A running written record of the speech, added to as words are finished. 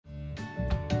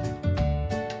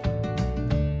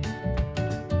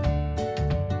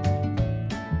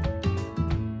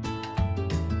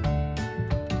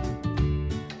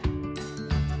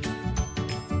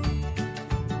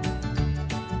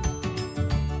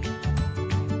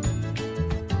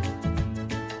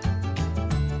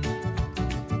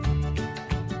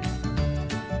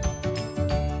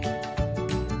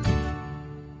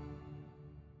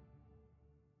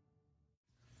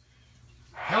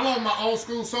my old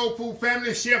school soul food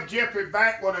family? Chef Jeffrey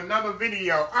back with another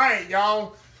video. Alright,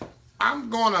 y'all.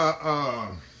 I'm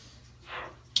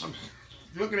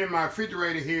looking at my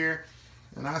refrigerator here,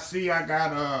 and I see I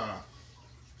got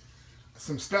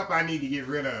some stuff I need to get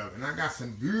rid of. And I got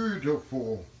some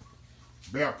beautiful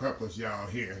bell peppers, y'all,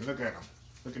 here. Look at them.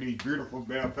 Look at these beautiful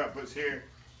bell peppers here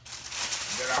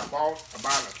that I bought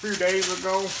about a few days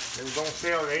ago. It was on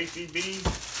sale at HEB.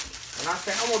 And I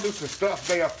said, I'm going to do some stuffed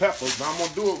bell peppers, but I'm going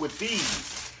to do it with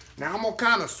these. Now, I'm going to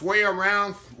kind of sway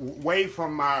around away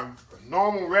from my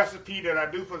normal recipe that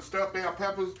I do for stuffed bell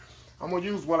peppers. I'm going to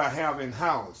use what I have in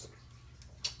house.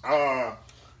 I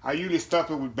usually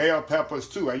stuff it with bell peppers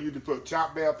too. I usually put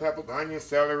chopped bell peppers, onions,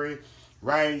 celery,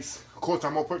 rice. Of course,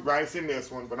 I'm going to put rice in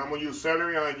this one, but I'm going to use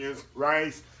celery, onions,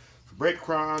 rice,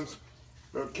 breadcrumbs,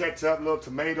 a little ketchup, a little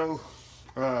tomato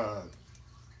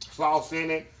sauce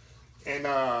in it. And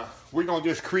we're going to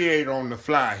just create on the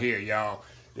fly here, y'all.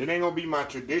 It ain't going to be my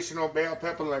traditional bell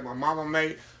pepper like my mama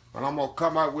made, but I'm going to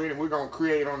come up with it and we're going to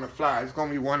create on the fly. It's going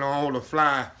to be one of all the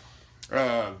fly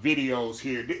videos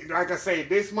here. Like I say,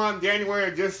 this month,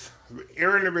 January, just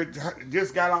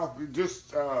got off,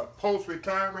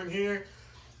 post-retirement here.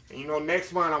 And, you know,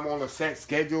 next month I'm on a set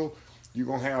schedule. You're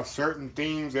going to have certain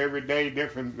themes every day,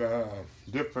 different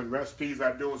recipes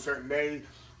I do on certain days.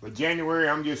 But January,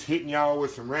 I'm just hitting y'all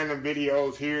with some random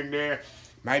videos here and there.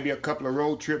 Maybe a couple of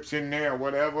road trips in there or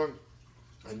whatever.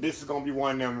 And this is going to be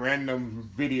one of them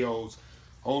random videos.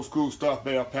 Old school stuffed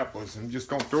bell peppers. I'm just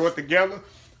going to throw it together.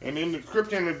 And in the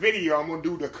description of the video, I'm going to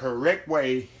do the correct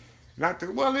way.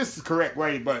 Well, this is the correct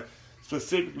way, but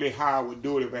specifically how I would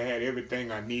do it if I had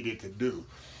everything I needed to do.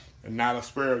 And not a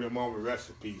spur of the moment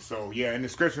recipe. So, yeah, in the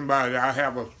description box, I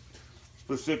have a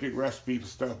specific recipe for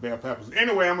stuffed bell peppers.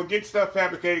 Anyway, I'm going to get stuff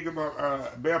fabricated, get my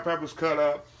bell peppers cut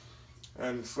up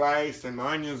and sliced, and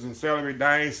my onions and celery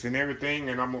diced and everything,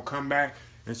 and I'm going to come back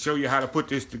and show you how to put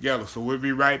this together. So we'll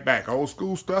be right back. Old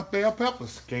school stuffed bell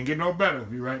peppers. Can't get no better. We'll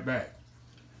be right back.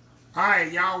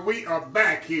 Alright, y'all, we are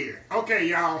back here. Okay,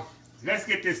 y'all, let's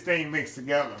get this thing mixed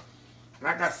together.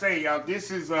 Like I say, y'all,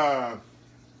 this is, I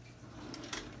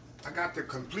got the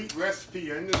complete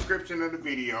recipe in the description of the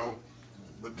video.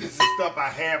 But this is stuff I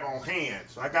have on hand.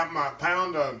 So I got my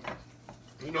pound of,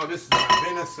 you know, this is my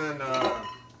venison,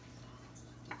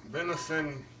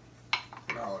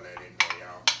 put all that in there,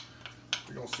 y'all.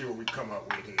 We're going to see what we come up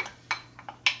with here.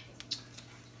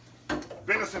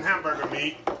 Venison hamburger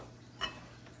meat.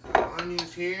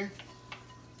 Onions here.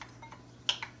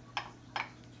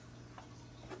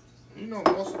 You know,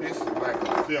 most of this is like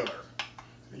a filler.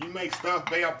 When you make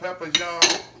stuffed bell peppers, y'all,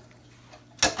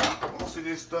 most of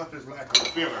this stuff is like a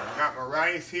filler. I got my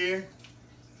rice here.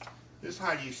 This is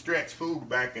how you stretch food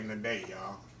back in the day,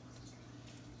 y'all.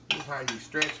 This is how you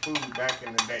stretch food back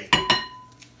in the day.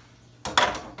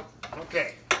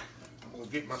 Okay. I'm going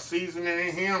to get my seasoning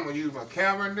in here. I'm going to use my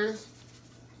Cavenders.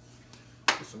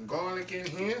 Put some garlic in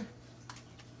here.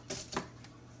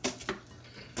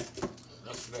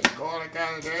 Let's let garlic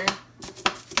out of there.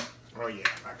 Oh, yeah.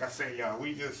 Like I say, y'all,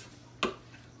 we just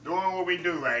doing what we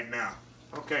do right now.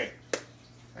 Okay.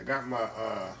 I got my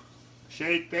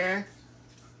shake there.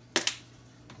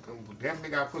 Definitely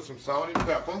got to put some salt and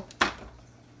pepper.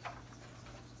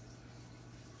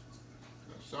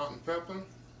 Salt and pepper.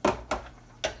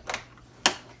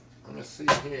 Let me see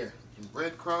here. Some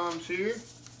breadcrumbs here.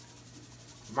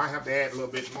 Might have to add a little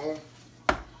bit more.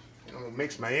 And I'm going to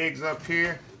mix my eggs up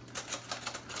here.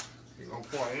 We're going to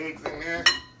pour eggs in there.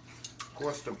 Of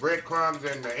course, the breadcrumbs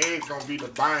and the eggs going to be the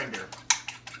binder.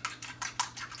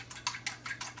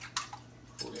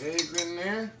 Eggs in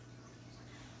there.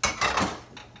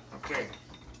 Okay.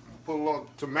 Put a little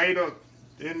tomato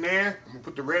in there. I'm going to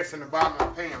put the rest in the bottom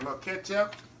of the pan. A little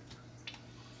ketchup.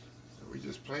 So we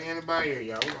just playing it by ear,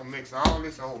 y'all. We're going to mix all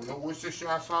this. Oh, no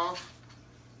Worcestershire sauce.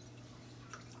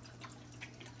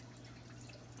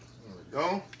 There we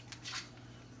go.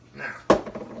 Now,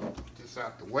 put this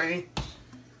out the way.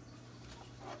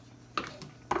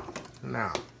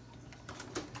 Now,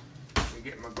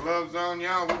 get my gloves on,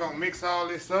 y'all. We're gonna mix all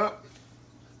this up,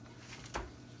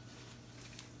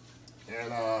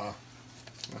 and I'll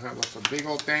have us a big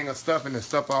old thing of stuffing to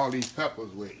stuff all these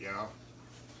peppers with, y'all.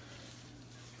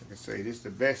 Like I say, this is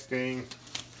the best thing.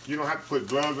 You don't have to put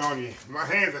gloves on you. My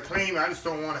hands are clean. I just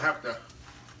don't want to have to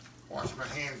wash my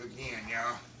hands again,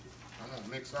 y'all. I'm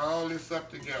gonna mix all this up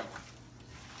together.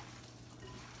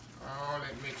 All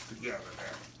that mixed together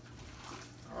there.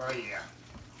 Oh yeah.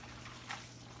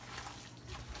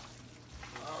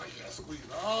 Oh yeah, squeeze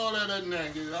all that in there,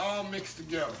 get it all mixed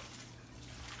together.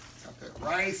 Got that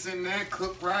rice in there,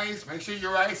 cooked rice. Make sure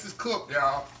your rice is cooked,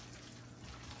 y'all.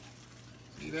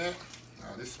 See that?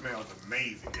 Oh, this smells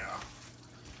amazing, y'all.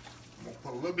 I'm gonna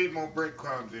put a little bit more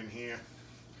breadcrumbs in here,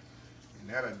 and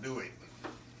that'll do it.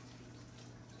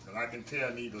 But I can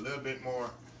tell I need a little bit more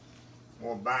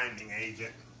binding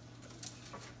agent.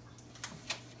 A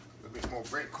little bit more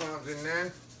breadcrumbs in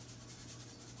there.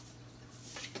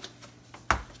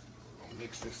 I'm gonna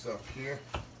mix this up here.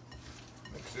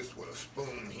 Mix this with a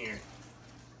spoon here.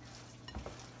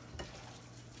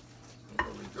 There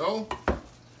we go.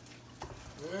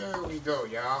 There we go,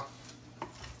 y'all.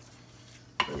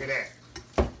 Look at that.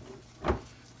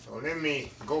 So let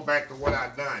me go back to what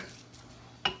I've done.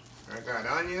 I got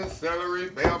onions,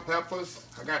 celery, bell peppers.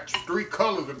 I got 3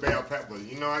 colors of bell peppers.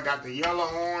 You know, I got the yellow,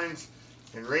 orange,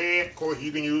 and red. Of course,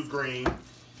 you can use green.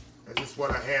 That's just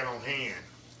what I had on hand.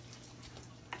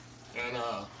 And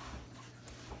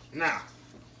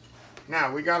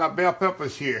now we got our bell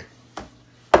peppers here.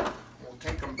 We'll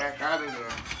take them back out of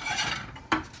the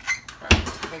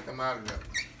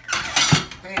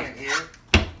pan here.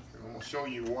 I'm gonna show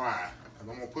you why. I'm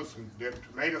gonna put some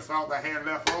tomato sauce I had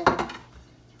left over. I'm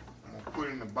gonna put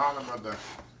in the bottom of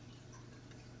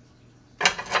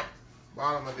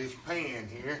this pan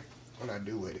here. What I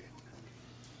do with it?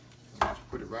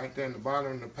 Just put it right there in the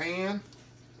bottom of the pan.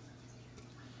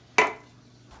 Turn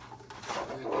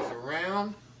this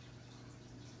around.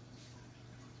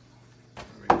 There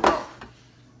we go.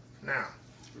 Now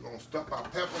we're gonna stuff our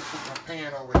peppers. Put my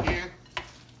pan over here.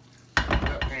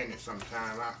 Left-handed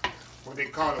sometime. What they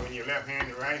call it when you're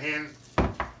left-handed, right-handed.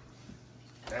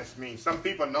 That's me. Some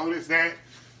people notice that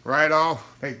right off.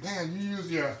 Hey, damn, you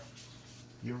use your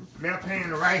left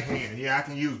hand or right hand. Yeah, I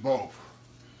can use both.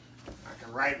 I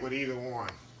can write with either one.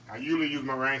 I usually use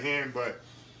my right hand, but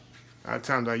a lot of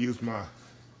times I use my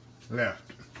left.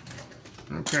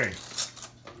 Okay.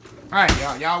 All right,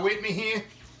 y'all. Y'all with me here?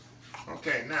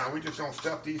 Okay, now we're just gonna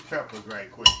stuff these peppers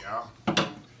right quick, y'all.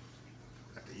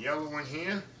 Got the yellow one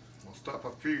here. We'll stuff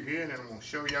a few here, and then I'm gonna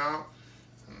show y'all.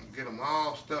 I'm gonna get them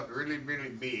all stuffed really, really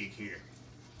big here.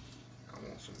 I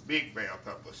want some big bell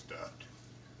pepper stuffed.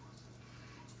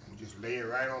 I'm just lay it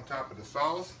right on top of the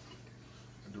sauce.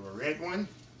 I'll do a red one.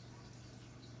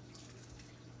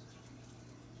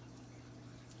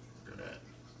 Look at that.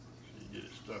 You get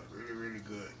it stuffed really, really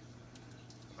good.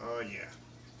 Oh yeah.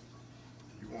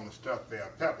 You want to stuff bell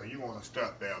pepper. You want to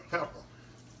stuff bell pepper.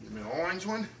 Give me an orange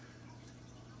one.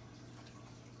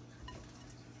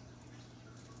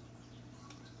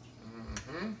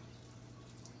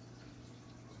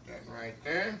 That right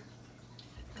there.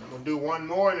 I'm going to do one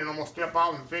more, and then I'm going to step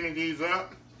off and finish these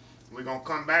up. We're going to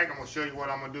come back. I'm going to show you what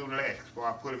I'm going to do next before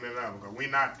I put them in the oven, because we're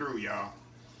not through, y'all.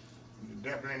 We're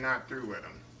definitely not through with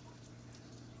them.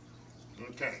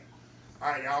 Okay.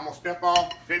 All right, y'all. I'm going to step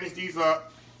off, finish these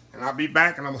up, and I'll be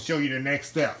back, and I'm going to show you the next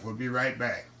step. We'll be right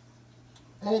back.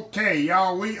 Okay,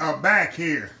 y'all. We are back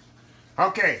here.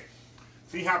 Okay.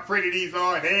 See how pretty these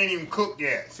are? They ain't even cooked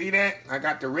yet. See that? I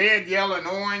got the red, yellow, and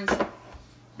orange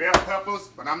bell peppers,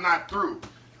 but I'm not through.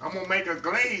 I'm going to make a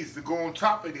glaze to go on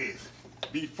top of this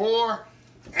before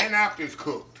and after it's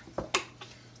cooked. So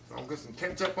I'm going to get some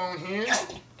ketchup on here.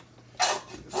 Just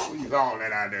squeeze all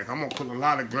that out there. I'm going to put a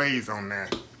lot of glaze on there.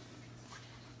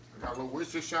 I got a little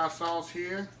Worcestershire sauce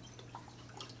here.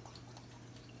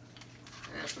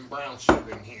 And some brown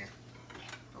sugar in here.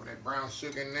 Throw that brown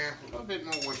sugar in there. A little bit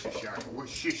more Worcestershire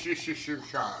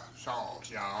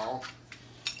sauce, y'all.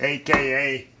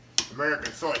 AKA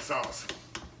American soy sauce.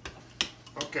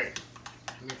 Okay,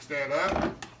 mix that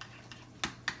up.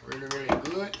 Really, really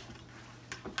good.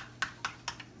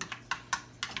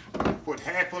 I'm gonna put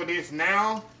half of this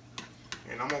now,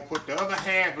 and I'm gonna put the other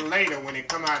half later when it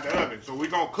come out the oven. So we're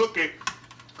gonna cook it,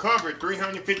 cover it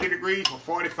 350 degrees for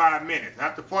 45 minutes.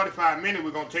 After 45 minutes,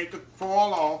 we're gonna take the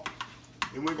foil off,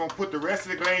 and we're gonna put the rest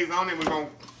of the glaze on it. We're gonna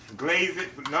glaze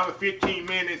it for another 15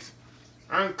 minutes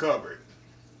uncovered.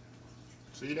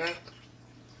 See that?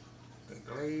 The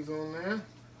glaze on there.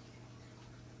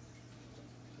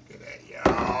 Look at that,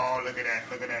 y'all. Look at that,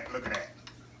 look at that, look at that.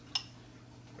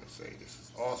 Let's say this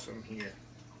is awesome here.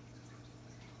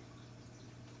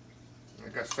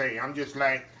 Like I say, I'm just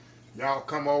like, y'all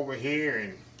come over here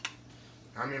and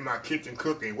I'm in my kitchen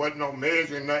cooking. Wasn't no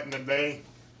measuring nothing today.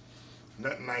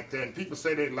 Nothing like that. And people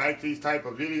say they like these type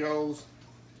of videos.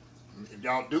 If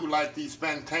y'all do like these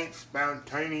spontaneous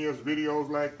videos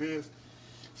like this,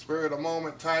 spur of the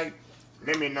moment type,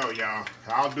 let me know, y'all.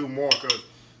 I'll do more, because,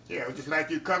 yeah, just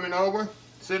like you coming over,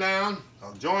 sit down,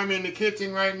 or join me in the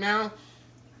kitchen right now,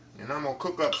 and I'm going to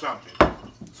cook up something.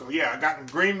 So, yeah, I got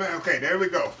the green, okay, there we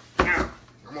go. Now,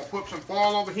 I'm going to put some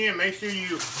foil over here. Make sure you,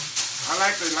 I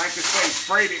like to say,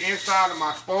 spray the inside of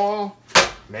my foil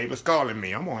Neighbor's calling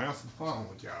me. I'm gonna answer the phone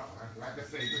with y'all. Like I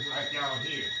say, just like y'all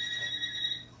here.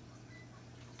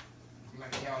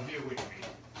 Like y'all here with me.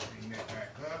 Bring that back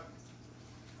up.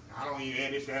 I don't even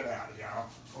edit that out, y'all.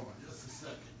 Hold on just a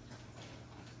second.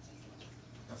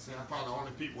 I said I'm probably the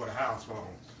only people with a house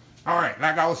phone. Alright,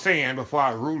 like I was saying before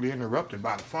I was rudely interrupted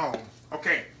by the phone.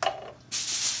 Okay.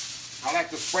 I like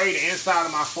to spray the inside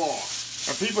of my foil.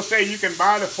 And people say you can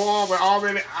buy the foil but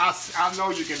already, I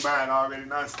know you can buy it already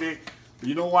non-stick.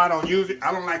 You know why I don't use it?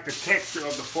 I don't like the texture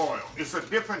of the foil. It's a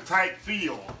different type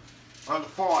feel of the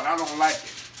foil. I don't like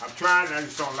it. I've tried it, I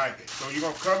just don't like it. So you're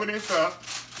going to cover this up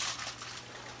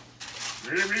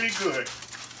really, really good.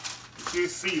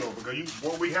 It's sealed because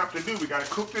what we have to do, we got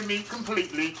to cook the meat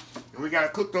completely and we got to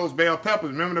cook those bell peppers.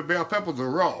 Remember the bell peppers are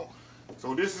raw.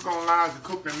 So this is going to allow us to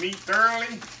cook the meat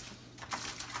thoroughly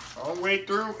all the way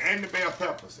through and the bell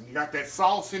peppers. And you got that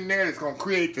sauce in there that's going to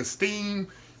create the steam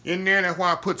in there. That's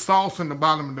why I put sauce in the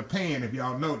bottom of the pan if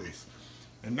y'all notice.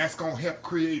 And that's going to help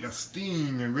create a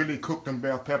steam and really cook them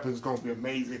bell peppers. It's going to be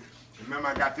amazing. Remember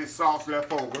I got this sauce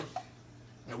left over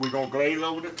and we're going to glaze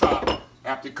over the top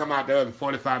after it come out the oven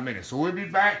 45 minutes. So we'll be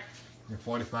back in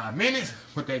 45 minutes.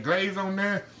 Put that glaze on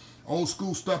there. Old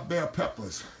school stuffed bell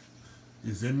peppers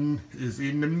is in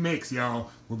the mix, y'all.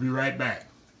 We'll be right back.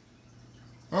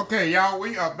 Okay, y'all,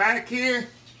 we are back here.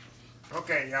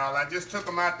 Okay, y'all, I just took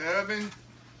them out the oven.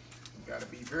 You gotta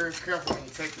be very careful when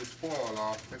you take this foil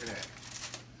off. Look at that.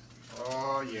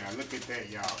 Oh yeah, look at that,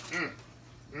 y'all.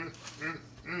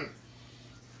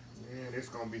 Yeah, there's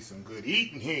gonna be some good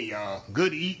eating here, y'all.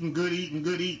 Good eating, good eating,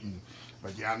 good eating.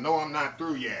 But y'all know I'm not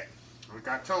through yet. Like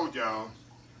I told y'all,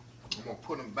 I'm gonna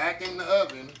put them back in the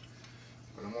oven,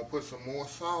 but I'm gonna put some more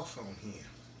sauce on here.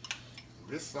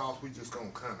 This sauce we just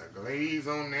gonna kind of glaze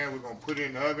on there. We're gonna put it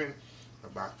in the oven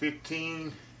about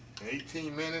 15 to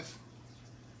 18 minutes,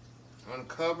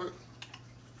 uncovered.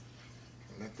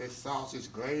 And let this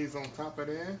sausage glaze on top of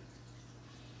there. And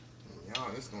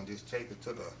y'all, it's gonna just take it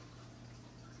to the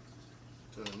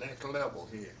next level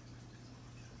here.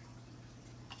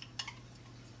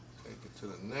 Take it to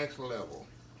the next level.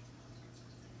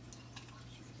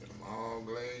 Get them all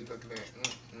glazed. Look at that.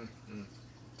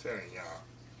 Telling y'all,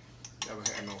 never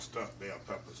had no stuffed bell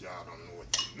peppers. Y'all don't know what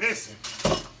you're missing.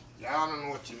 Y'all don't know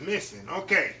what you're missing.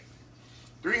 Okay,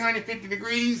 350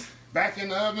 degrees. Back in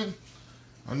the oven.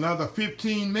 Another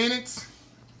 15 minutes,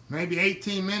 maybe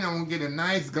 18 minutes. I'm gonna get a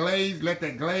nice glaze. Let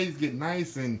that glaze get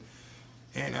nice and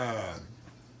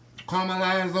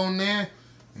caramelize on there,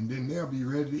 and then they'll be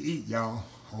ready to eat, y'all.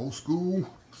 Old school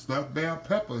stuffed bell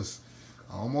peppers.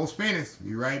 Almost finished.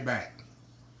 Be right back.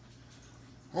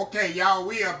 Okay, y'all,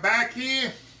 we are back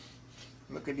here.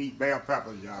 Look at these bell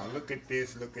peppers, y'all. Look at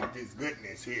this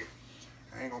goodness here.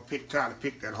 I ain't gonna try to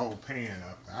pick that whole pan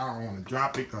up. I don't want to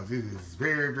drop it because it is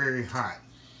very, very hot.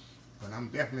 But I'm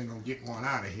definitely gonna get one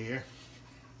out of here.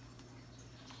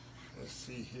 Let's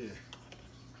see here.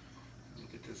 Let me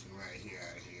get this one right here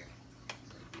out of here.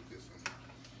 Let me get this one.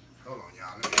 Hold on,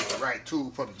 y'all. Let me get the right tool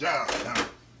for the job now.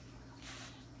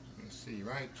 Let's see,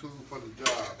 right tool for the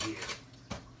job here.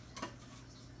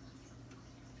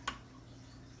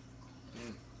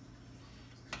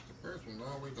 The first one's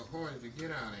always the hardest to get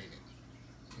out, ain't it?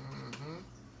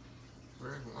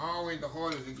 First one, always the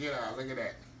hardest to get out. Look at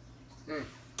that.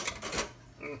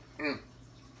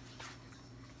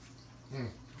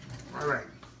 All right.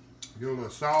 Get a little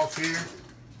sauce here.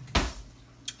 You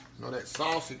know that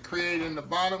sauce it created in the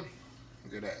bottom?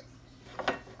 Look at that.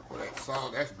 Well, that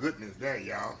sauce, that's goodness there,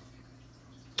 y'all.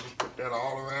 Put that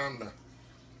all around the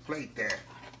plate there.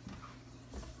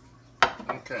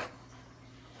 Okay.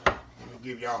 Let me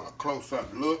give y'all a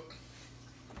close-up look.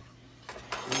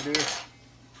 See this?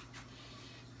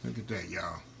 Look at that,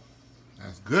 y'all.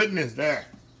 That's goodness there.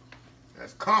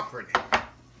 That's comforting.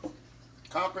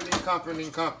 Comforting,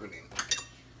 comforting, comforting.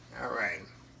 All right.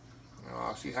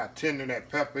 Oh, see how tender that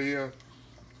pepper is?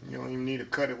 You don't even need to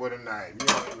cut it with a knife. You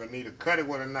don't even need to cut it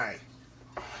with a knife.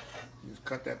 You just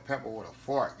cut that pepper with a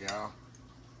fork, y'all.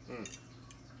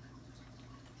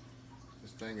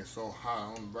 This thing is so hot,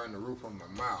 I'm gonna burn the roof of my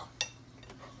mouth.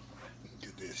 Look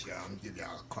at this, y'all. Let me give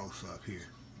y'all a close up here.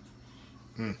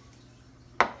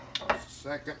 Just a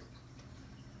second.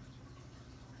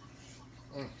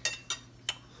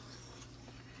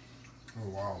 Oh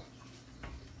wow.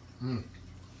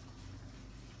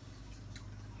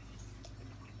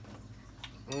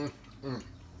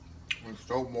 It's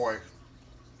so moist.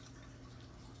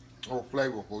 So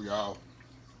flavorful, y'all.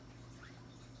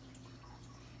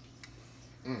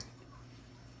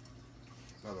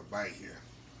 Another bite here.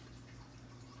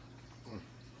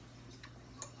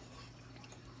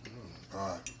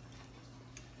 God.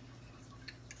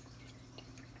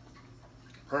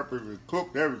 Perfectly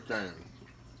cooked everything.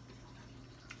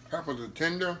 Peppers are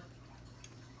tender.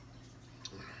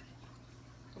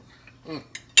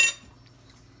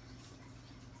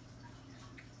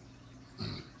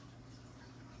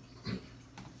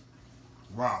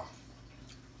 Wow.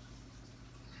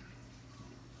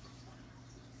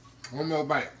 One more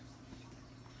bite.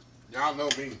 Y'all know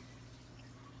me.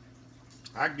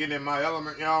 I get in my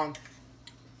element, y'all.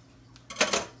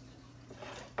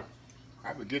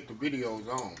 I forget the videos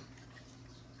on.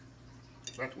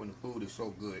 That's when the food is so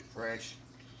good, fresh.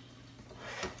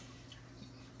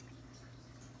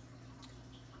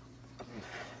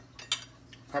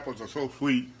 Peppers are so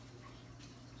sweet.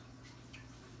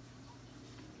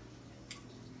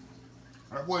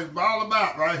 That's what it's all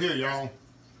about right here, y'all.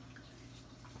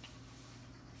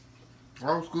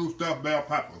 Old school stuffed bell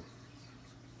pepper.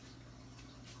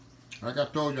 Like I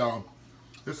told y'all,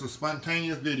 this is a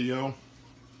spontaneous video.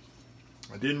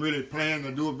 I didn't really plan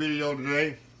to do a video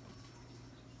today,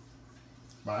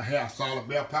 but I saw the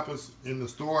bell peppers in the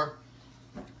store.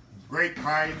 Great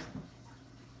price.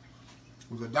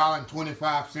 It was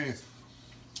 $1.25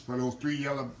 for those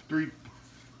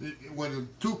it was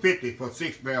 $2.50 for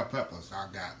 6 bell peppers I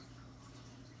got.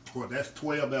 Well, that's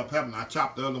 12 bell peppers. I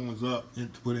chopped the other ones up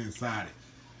and put it inside it.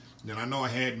 Then I know I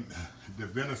had the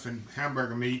venison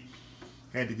hamburger meat,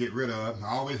 had to get rid of. I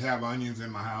always have onions in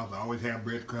my house. I always have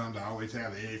breadcrumbs. I always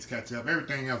have eggs, ketchup,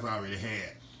 everything else I already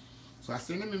had. So I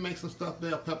said, let me make some stuffed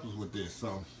bell peppers with this.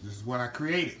 So this is what I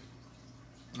created.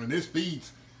 And this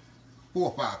feeds 4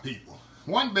 or 5 people.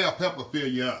 1 bell pepper fill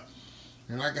you up.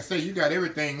 And like I say, you got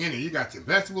everything in it. You got your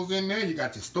vegetables in there. You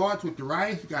got your starch with the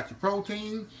rice. You got your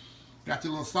protein. Got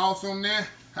your little sauce on there.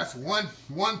 That's one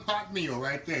pot meal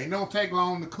right there. It don't take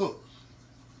long to cook.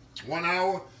 1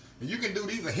 hour. And you can do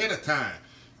these ahead of time.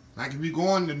 Like if you're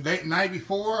going the night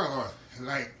before, or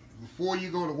like before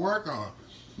you go to work, or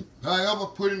however,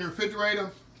 put in the refrigerator.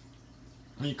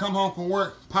 When you come home from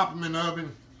work, pop them in the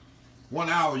oven. 1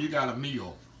 hour, you got a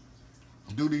meal.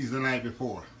 Do these the night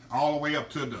before. All the way up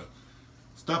to the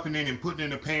stuffing in and putting in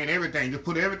the pan, everything. Just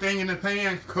put everything in the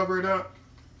pan, cover it up.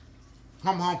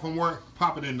 Come home from work,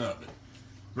 pop it in the oven.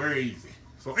 Very easy.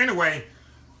 So anyway,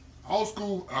 old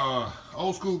school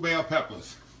bell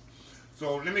peppers.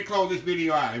 So let me close this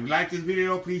video out. If you like this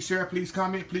video, please share, please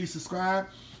comment, please subscribe.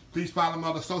 Please follow my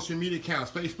other social media accounts: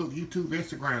 Facebook, YouTube,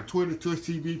 Instagram, Twitter, Twitch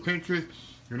TV, Pinterest,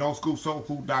 and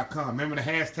oldschoolsoulfood.com. Remember the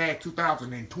hashtag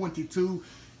 2022,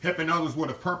 helping others with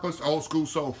a purpose, Old School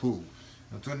Soul Food.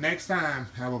 Until next time,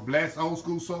 have a blessed Old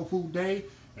School Soul Food day,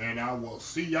 and I will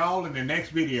see y'all in the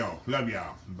next video. Love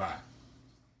y'all. Bye.